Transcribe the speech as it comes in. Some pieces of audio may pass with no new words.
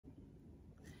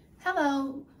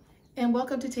Hello, and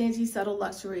welcome to Tangi's Subtle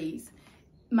Luxuries.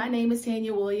 My name is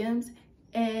Tanya Williams,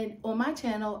 and on my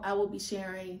channel, I will be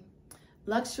sharing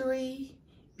luxury,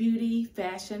 beauty,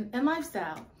 fashion, and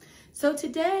lifestyle. So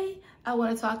today, I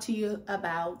want to talk to you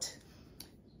about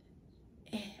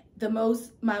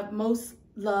my most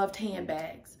loved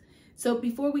handbags. So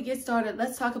before we get started,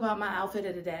 let's talk about my outfit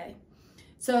of the day.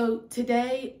 So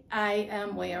today, I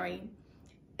am wearing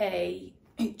a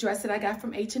dress that I got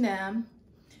from H&M,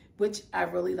 which I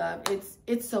really love.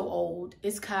 It's so old.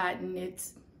 It's cotton.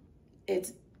 It's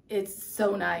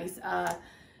so nice.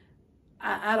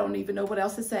 I don't even know what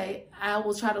else to say. I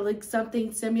will try to link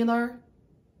something similar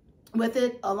with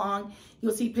it along.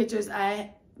 You'll see pictures.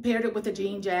 I paired it with a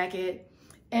jean jacket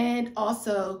and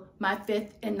also my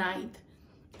 5th and 9th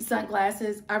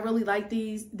sunglasses. I really like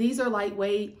these. These are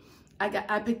lightweight.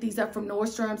 I picked these up from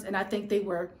Nordstrom's and I think they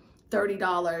were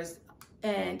 $30,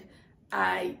 and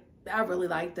I really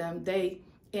like them. They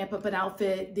amp up an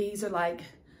outfit. These are like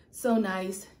so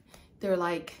nice. They're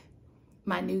like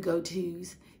my new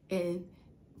go-tos, and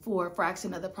for a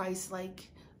fraction of the price like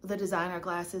the designer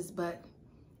glasses, but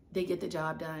they get the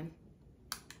job done.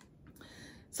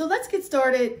 So let's get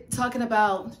started talking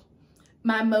about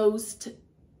my most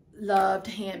loved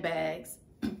handbags.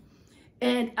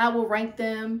 And I will rank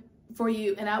them for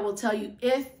you, and I will tell you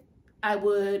if I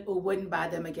would or wouldn't buy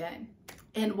them again,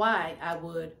 and why I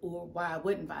would or why I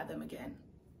wouldn't buy them again.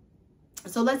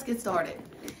 So let's get started.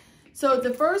 So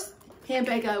the first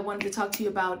handbag I wanted to talk to you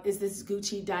about is this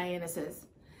Gucci Dionysus.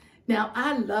 Now,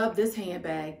 I love this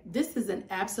handbag. This is an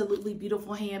absolutely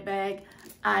beautiful handbag.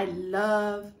 I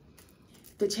love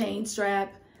the chain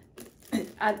strap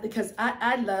because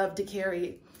I love to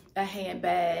carry a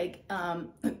handbag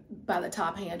by the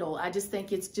top handle. I just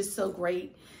think it's just so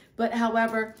great. But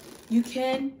however, you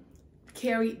can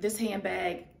carry this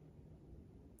handbag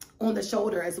on the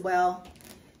shoulder as well,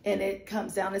 and it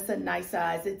comes down. It's a nice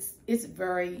size. It's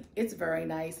very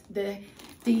nice. The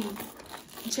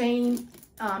chain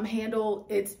handle,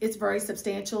 it's very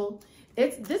substantial.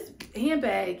 This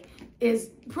handbag is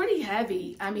pretty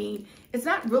heavy. I mean, it's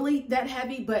not really that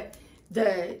heavy, but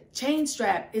the chain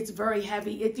strap, it's very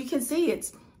heavy. You can see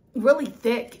it's really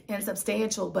thick and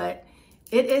substantial, but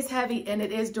it is heavy and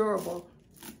it is durable.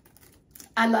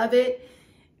 I love it.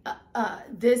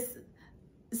 This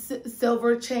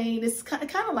silver chain is kind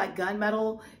of like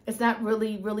gunmetal. It's not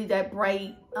really that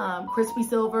bright, crispy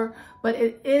silver, but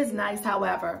it is nice.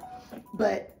 However,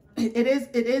 but it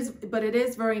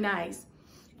is very nice.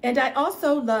 And I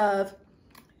also love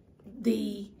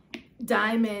the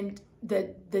diamond,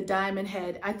 the diamond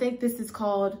head. I think this is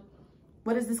called,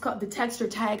 what is this called? The texture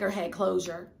tiger head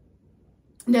closure.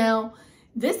 Now,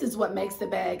 this is what makes the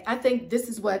bag. I think this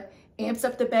is what amps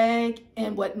up the bag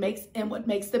and what makes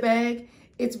the bag.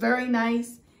 It's very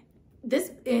nice.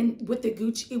 This with the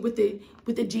Gucci, with the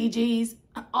GGs.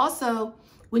 Also,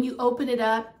 when you open it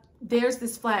up, there's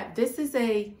this flap. This is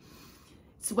a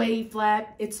suede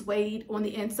flap. It's suede on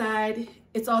the inside.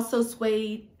 It's also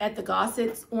suede at the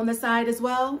gossets on the side as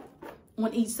well,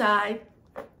 on each side.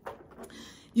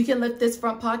 You can lift this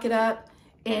front pocket up,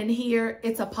 and here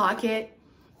it's a pocket.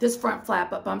 This front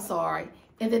flap up, I'm sorry.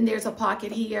 And then there's a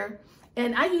pocket here.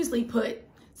 And I usually put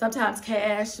sometimes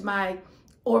cash, my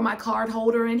card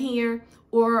holder in here,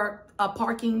 or a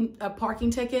parking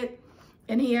ticket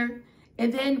in here.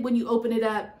 And then when you open it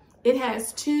up, it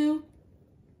has 2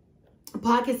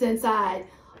 pockets inside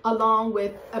along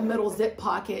with a middle zip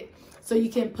pocket. So you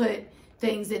can put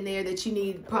things in there that you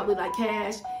need, probably like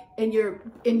cash, in your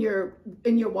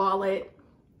wallet.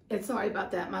 And sorry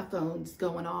about that, my phone's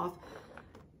going off.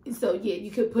 So yeah,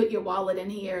 you could put your wallet in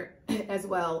here as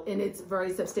well, and it's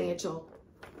very substantial.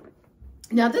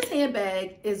 Now, this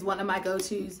handbag is one of my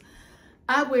go-tos.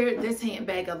 I wear this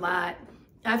handbag a lot.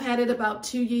 I've had it about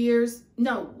 2 years.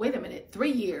 No, wait a minute,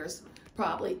 3 years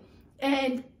probably.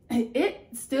 And it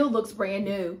still looks brand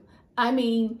new. I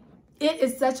mean, it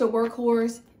is such a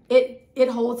workhorse. It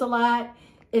holds a lot.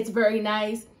 It's very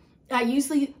nice. I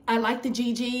like the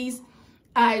GGs.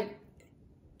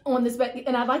 On this bag,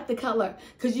 and I like the color,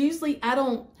 because usually I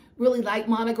don't really like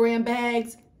monogram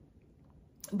bags,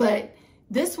 but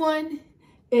this one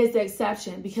is the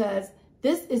exception because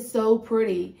this is so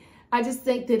pretty. I just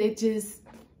think that it's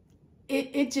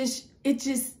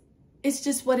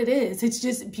just what it is. It's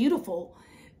just beautiful,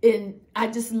 and I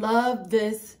just love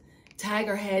this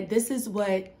tiger head. This is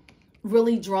what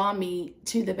really draw me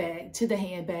to the bag, to the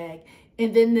handbag,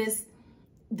 and then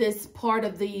this part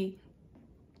of the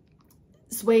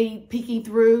suede peeking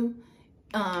through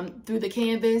the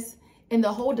canvas, and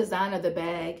the whole design of the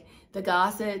bag, the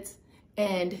gossets,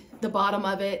 And the bottom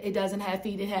of it, it doesn't have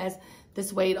feet. It has the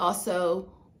suede also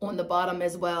on the bottom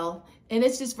as well. And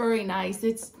it's just very nice.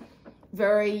 It's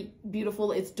very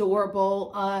beautiful. It's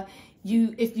durable.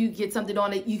 If you get something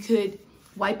on it, you could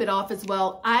wipe it off as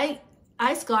well. I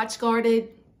Scotch guarded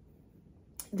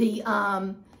the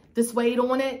suede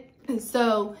on it.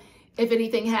 So if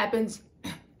anything happens,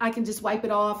 I can just wipe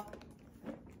it off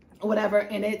or whatever,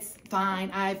 and it's fine.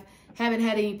 Haven't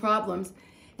had any problems,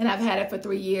 and I've had it for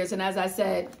 3 years. And as I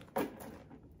said,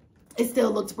 it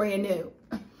still looks brand new.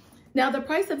 Now the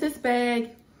price of this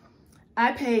bag,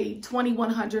 I paid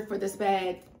 $2,100 for this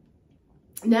bag.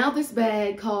 Now this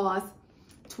bag costs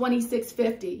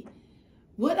 $26.50.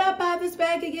 Would I buy this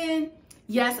bag again?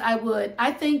 Yes, I would.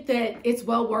 I think that it's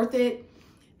well worth it,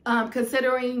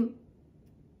 considering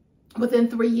within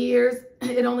 3 years,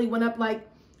 it only went up like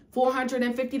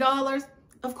 $450.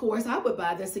 Of course, I would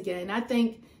buy this again. I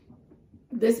think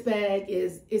this bag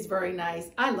is very nice.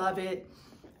 I love it.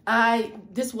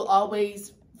 This will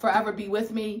always forever be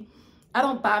with me. I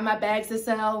don't buy my bags to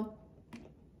sell.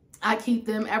 I keep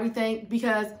them, everything,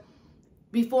 because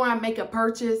before I make a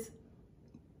purchase,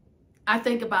 I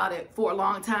think about it for a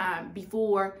long time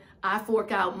before I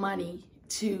fork out money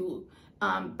to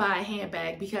buy a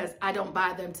handbag, because I don't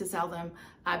buy them to sell them.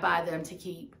 I buy them to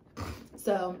keep.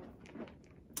 So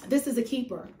this is a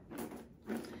keeper.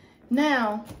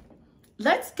 Now,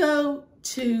 let's go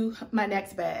to my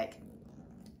next bag.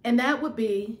 And that would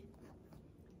be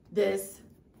this.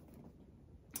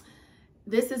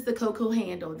 This is the Cocoa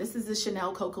handle. This is the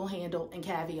Chanel Cocoa handle in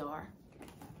caviar.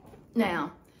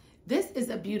 Now, this is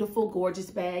a beautiful,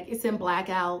 gorgeous bag. It's in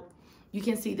blackout. You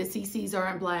can see the CCs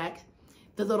are in black.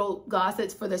 The little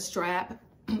gossets for the strap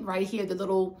right here, the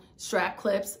little strap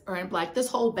clips are in black. This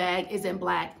whole bag is in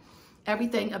black.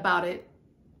 Everything about it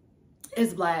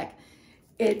is black.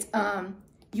 It's,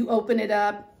 you open it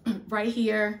up right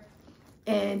here,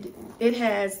 and it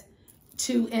has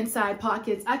 2 inside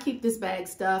pockets. I keep this bag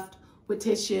stuffed with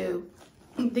tissue.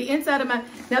 The inside of my,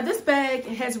 now this bag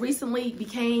has recently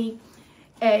became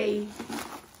a,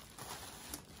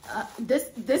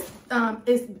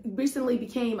 is recently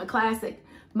became a classic.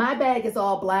 My bag is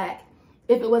all black.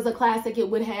 If it was a classic, it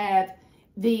would have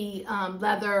the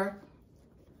leather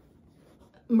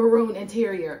maroon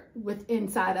interior with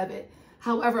inside of it.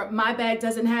 However, my bag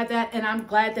doesn't have that, and I'm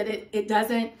glad that it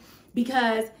doesn't,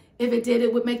 because if it did,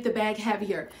 it would make the bag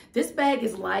heavier. This bag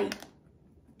is light.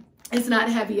 It's not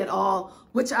heavy at all,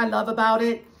 which I love about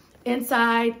it.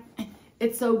 Inside,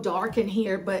 it's so dark in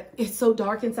here, but it's so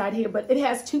dark inside here, but it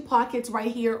has 2 pockets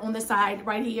right here on the side,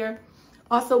 right here.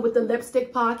 Also with the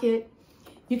lipstick pocket.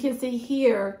 You can see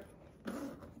here,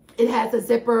 it has a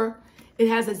zipper. It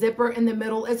has a zipper in the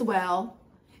middle as well.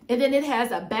 And then it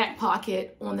has a back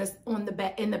pocket in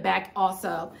the back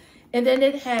also. And then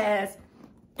it has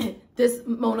this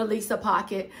Mona Lisa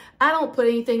pocket. I don't put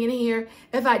anything in here.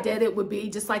 If I did, it would be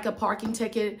just like a parking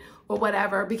ticket or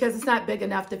whatever, because it's not big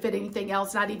enough to fit anything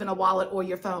else, not even a wallet or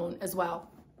your phone as well.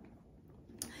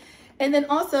 And then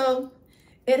also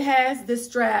it has this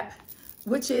strap,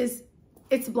 which is,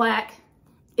 it's black.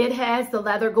 It has the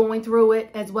leather going through it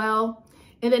as well.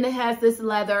 And then it has this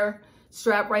leather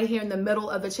strap right here in the middle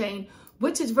of the chain,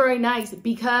 which is very nice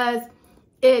because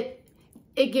it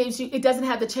gives you, it doesn't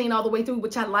have the chain all the way through,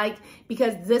 which I like,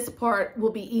 because this part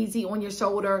will be easy on your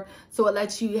shoulder. So it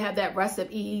lets you have that rest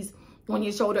of ease on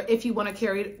your shoulder if you want to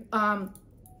carry it on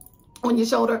your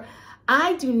shoulder.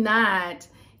 I do not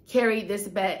carry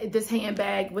this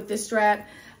handbag with this strap.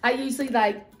 I usually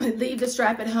leave the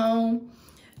strap at home.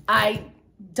 Like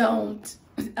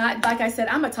I said,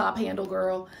 I'm a top handle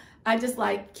girl. I just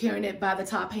like carrying it by the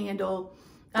top handle.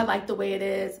 I like the way it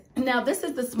is. Now this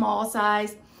is the small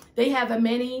size. They have a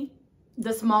mini,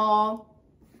 the small,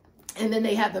 and then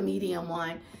they have the medium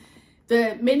one.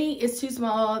 The mini is too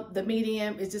small. The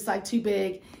medium is just like too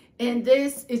big. And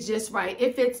this is just right.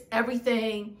 It fits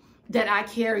everything that I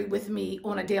carry with me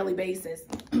on a daily basis.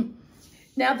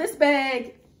 Now this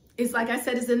bag is, like I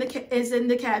said, is in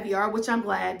the caviar, which I'm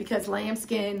glad, because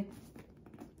lambskin,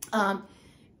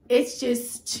 it's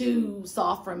just too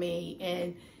soft for me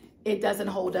and it doesn't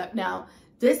hold up. Now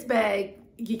this bag,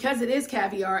 because it is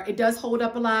caviar, it does hold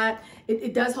up a lot.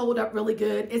 It does hold up really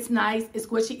good. It's nice. It's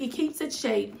squishy. It keeps its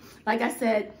shape. Like I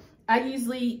said, I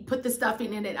usually put the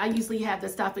stuffing in it. I usually have the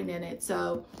stuffing in it,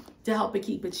 so to help it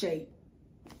keep its shape.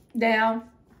 Now,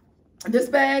 this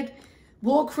bag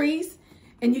will crease,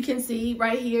 and you can see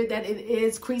right here that it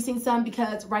is creasing some,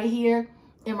 because right here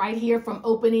and right here from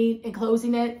opening and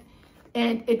closing it,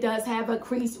 and it does have a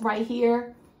crease right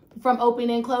here from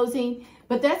opening and closing.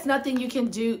 But that's nothing you can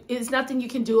do. It's nothing you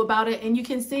can do about it. And you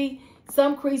can see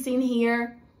some creasing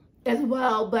here as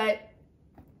well, but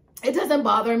it doesn't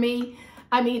bother me.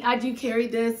 I mean, I do carry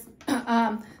this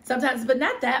sometimes, but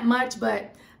not that much,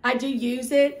 but I do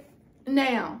use it.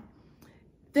 Now,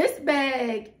 this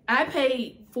bag, I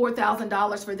paid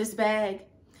 $4,000 for this bag.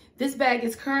 This bag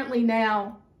is currently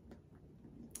now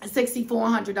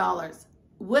 $6,400.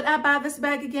 Would I buy this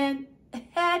bag again?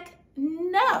 Heck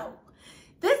no.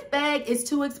 This bag is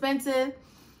too expensive.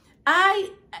 My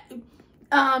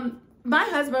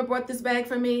husband bought this bag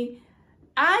for me.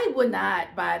 I would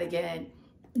not buy it again.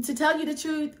 To tell you the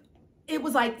truth, it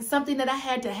was like something that I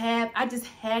had to have. I just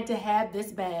had to have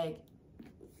this bag.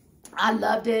 I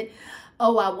loved it.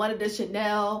 Oh, I wanted a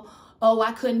Chanel. Oh,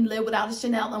 I couldn't live without a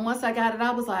Chanel. And once I got it,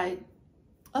 I was like,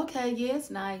 okay, yeah, it's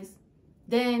nice.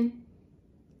 Then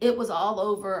it was all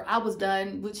over. I was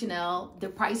done with Chanel. The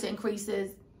price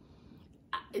increases.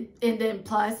 And then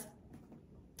plus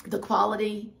the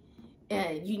quality.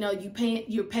 And you know, you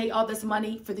pay all this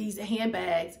money for these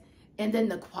handbags, and then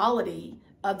the quality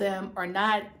of them are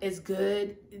not as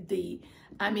good.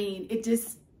 It's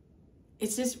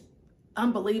just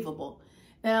unbelievable.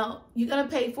 Now, you're gonna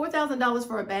pay $4,000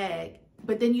 for a bag,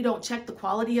 but then you don't check the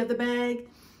quality of the bag,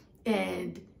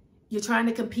 and you're trying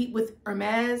to compete with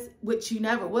Hermes, which you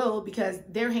never will because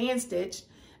they're hand stitched.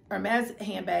 Hermes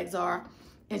handbags are,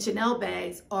 and Chanel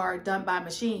bags are done by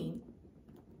machine.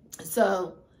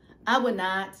 So I would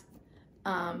not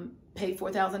pay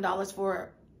 $4,000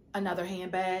 for another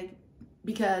handbag,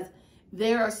 because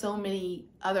there are so many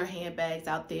other handbags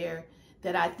out there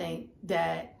that I think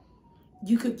that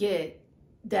you could get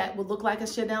that would look like a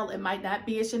Chanel. It might not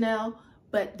be a Chanel,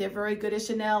 but they're very good at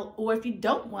Chanel. Or if you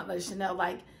don't want a Chanel,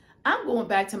 like I'm going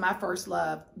back to my first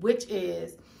love, which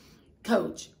is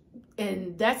Coach.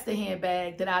 And that's the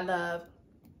handbag that I love.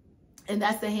 And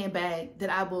that's the handbag that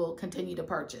I will continue to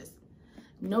purchase.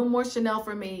 No more Chanel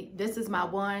for me. This is my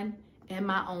one and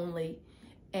my only.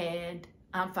 And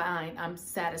I'm fine. I'm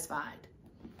satisfied.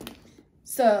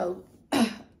 So,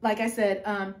 like I said,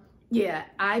 yeah,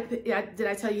 did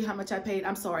I tell you how much I paid?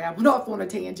 I'm sorry, I went off on a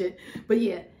tangent. But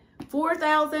yeah,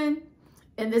 $4,000,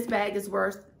 and this bag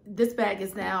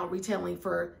is now retailing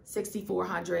for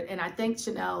 $6,400, and I think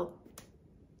Chanel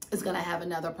is gonna have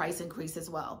another price increase as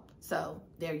well. So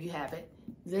there you have it.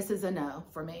 This is a no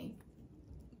for me.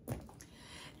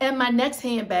 And my next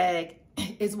handbag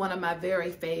is one of my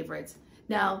very favorites.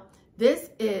 Now, this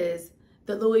is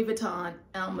the Louis Vuitton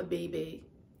Alma BB.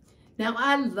 Now,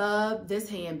 I love this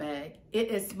handbag. It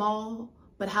is small,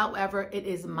 but however, it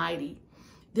is mighty.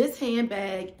 This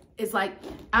handbag is like,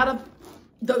 out of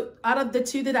the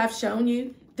two that I've shown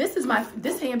you, this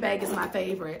handbag is my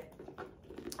favorite.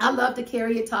 I love to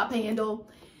carry a top handle.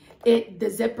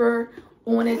 The zipper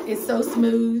on it is so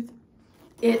smooth.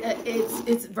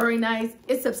 It's very nice.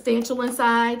 It's substantial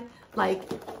inside. Like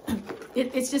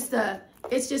it's just an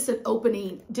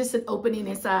opening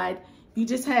inside. You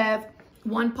just have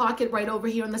one pocket right over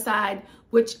here on the side,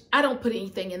 which I don't put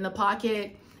anything in the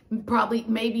pocket.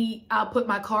 Maybe I'll put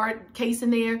my card case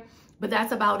in there, but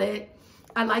that's about it.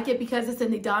 I like it because it's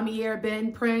in the damier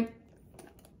Ben print.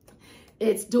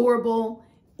 It's durable.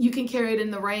 You can carry it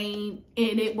in the rain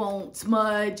and it won't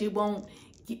smudge.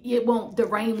 The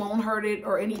rain won't hurt it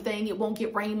or anything. It won't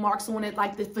get rain marks on it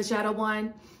like the Fachetta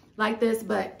one, like this,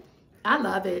 but I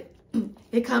love it.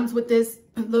 It comes with this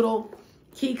little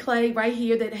key clay right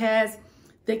here that has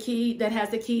the key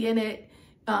in it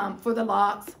for the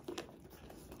locks.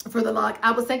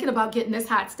 I was thinking about getting this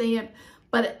hot stamp,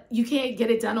 but you can't get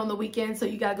it done on the weekend, so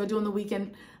you gotta go do it on the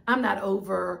weekend. I'm not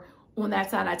over on that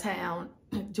side of town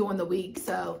during the week,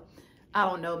 so I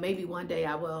don't know, maybe one day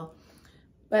I will.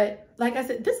 But like I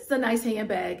said, this is a nice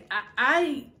handbag.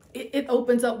 It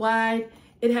opens up wide.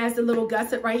 It has the little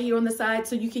gusset right here on the side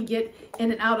so you can get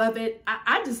in and out of it.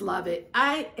 I just love it.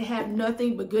 I have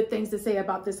nothing but good things to say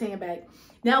about this handbag.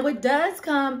 Now, it does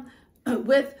come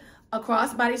with a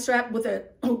crossbody strap with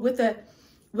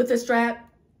a strap.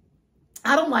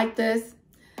 I don't like this.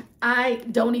 I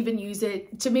don't even use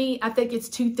it. To me, I think it's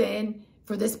too thin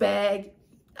for this bag.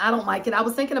 I don't like it. I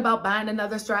was thinking about buying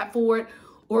another strap for it,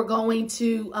 or going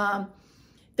to,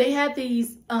 they have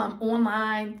these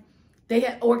online, they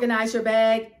have Organize Your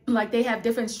Bag, like they have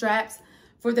different straps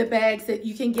for the bags that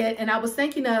you can get. And I was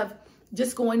thinking of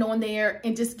just going on there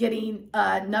and just getting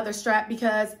another strap,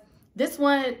 because this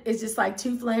one is just like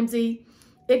too flimsy.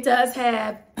 It does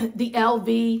have the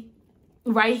LV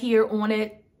right here on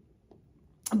it,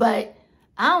 but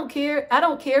I don't care. I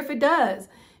don't care if it does,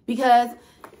 because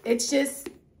it's just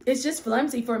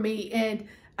flimsy for me. And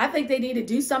I think they need to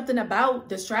do something about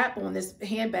the strap on this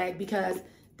handbag, because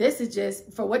this is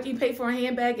just, for what you pay for a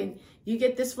handbag and you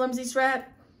get this flimsy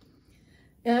strap.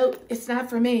 No, it's not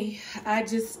for me. I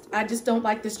just don't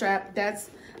like the strap.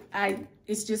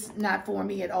 It's just not for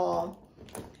me at all.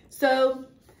 So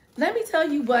let me tell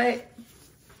you what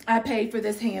I paid for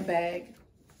this handbag.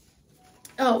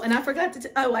 Oh, and I forgot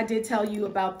to, I did tell you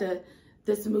about the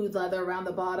smooth leather around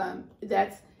the bottom.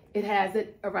 It has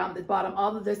it around the bottom.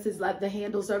 All of this is leather. The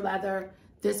handles are leather.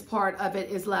 This part of it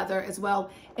is leather as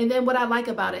well. And then what I like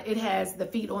about it, it has the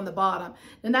feet on the bottom.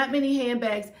 Now, not many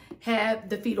handbags have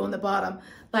the feet on the bottom.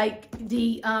 Like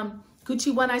the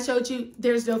Gucci one I showed you,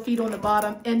 there's no feet on the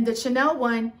bottom. And the Chanel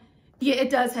one, yeah,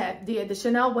 it does have, the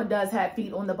Chanel one does have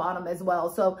feet on the bottom as well.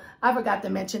 So I forgot to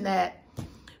mention that.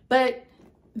 But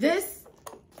this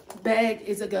bag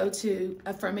is a go-to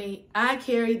for me. I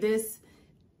carry this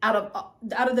out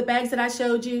of the bags that I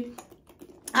showed you.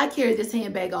 I carry this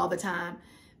handbag all the time.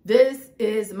 This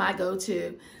is my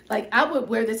go-to. Like, I would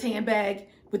wear this handbag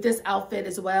with this outfit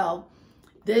as well.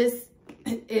 This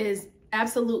is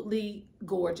absolutely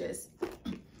gorgeous.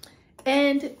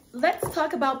 And let's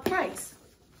talk about price.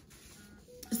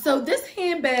 So this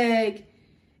handbag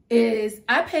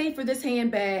I paid for this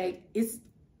handbag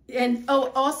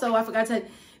also I forgot to tell you,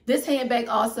 this handbag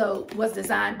also was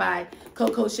designed by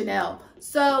Coco Chanel.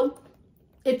 So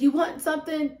if you want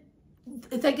something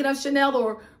thinking of Chanel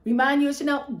or remind you of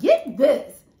Chanel, get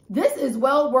this. This is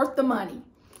well worth the money.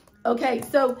 Okay,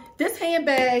 so this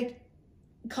handbag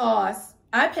costs,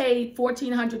 I paid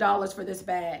 $1,400 for this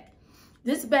bag.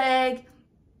 This bag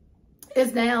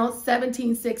is now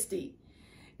 $1,760.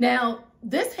 Now,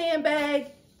 this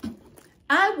handbag,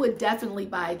 I would definitely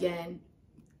buy again.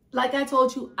 Like I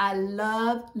told you, I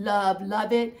love, love,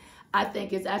 love it. I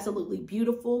think it's absolutely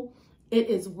beautiful. It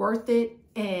is worth it.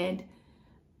 And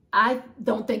I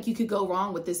don't think you could go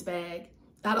wrong with this bag.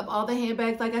 Out of all the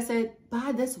handbags, like I said,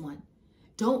 buy this one.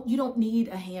 You don't need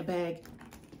a handbag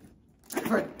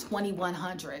for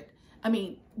 $2,100. I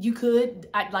mean, you could,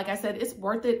 like I said, it's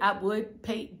worth it. I would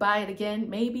buy it again,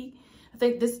 maybe. I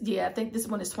think this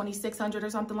one is $2,600 or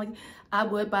something like that. I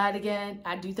would buy it again.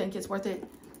 I do think it's worth it.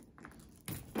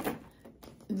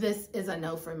 This is a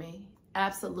no for me.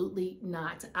 Absolutely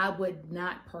not. I would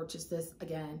not purchase this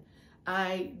again.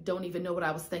 I don't even know what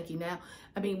I was thinking now.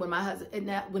 I mean, when my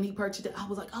husband, when he purchased it, I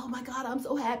was like, oh my God, I'm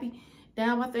so happy.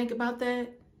 Now I think about that.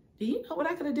 Do you know what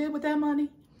I could have did with that money?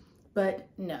 But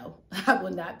no, I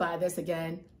will not buy this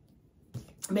again.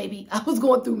 Maybe I was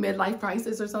going through midlife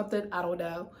crisis or something. I don't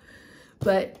know.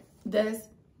 But this,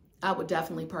 I would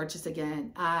definitely purchase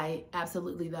again. I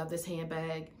absolutely love this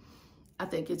handbag. I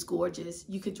think it's gorgeous.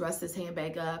 You could dress this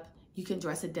handbag up. You can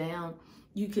dress it down.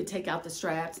 You could take out the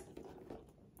straps.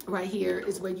 Right here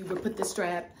is where you would put the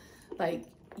strap. Like,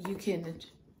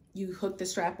 you hook the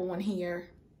strap on here.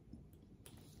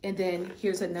 And then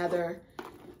here's another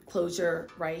closure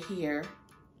right here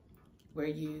where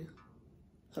you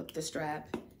hook the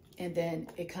strap. And then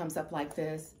it comes up like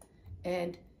this.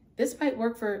 And this might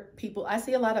work for people. I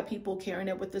see a lot of people carrying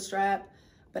it with the strap.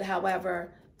 But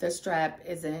however, the strap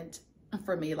isn't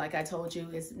for me. Like I told you,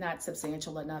 it's not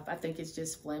substantial enough. I think it's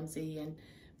just flimsy, and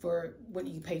for what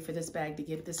you pay for this bag to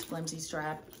get this flimsy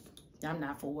strap, I'm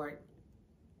not for it.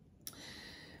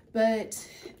 But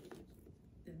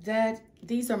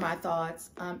these are my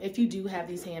thoughts. If you do have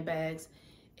these handbags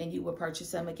and you would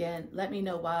purchase them again, let me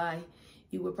know why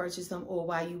you would purchase them or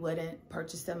why you wouldn't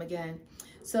purchase them again.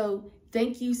 So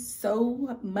thank you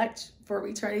so much for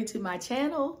returning to my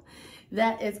channel.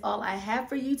 That is all I have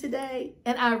for you today.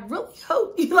 And I really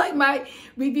hope you like my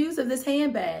reviews of this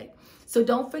handbag. So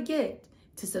don't forget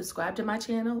to subscribe to my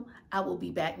channel. I will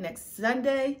be back next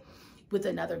Sunday with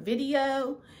another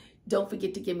video. Don't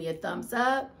forget to give me a thumbs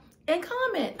up and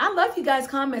comment. I love you guys'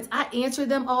 comments. I answer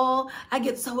them all. I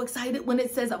get so excited when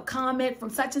it says a comment from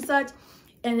such and such.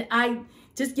 And I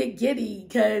just get giddy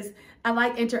because I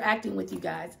like interacting with you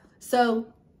guys. So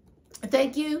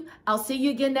thank you. I'll see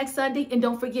you again next Sunday. And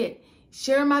don't forget,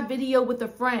 share my video with a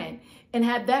friend and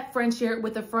have that friend share it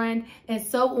with a friend, and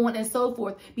so on and so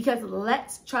forth, because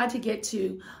let's try to get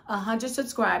to 100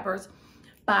 subscribers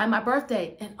by my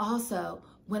birthday. And also,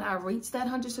 when I reach that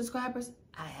 100 subscribers,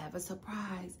 I have a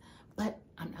surprise, but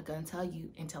I'm not going to tell you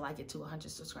until I get to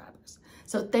 100 subscribers.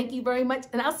 So thank you very much,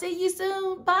 and I'll see you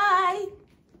soon. Bye.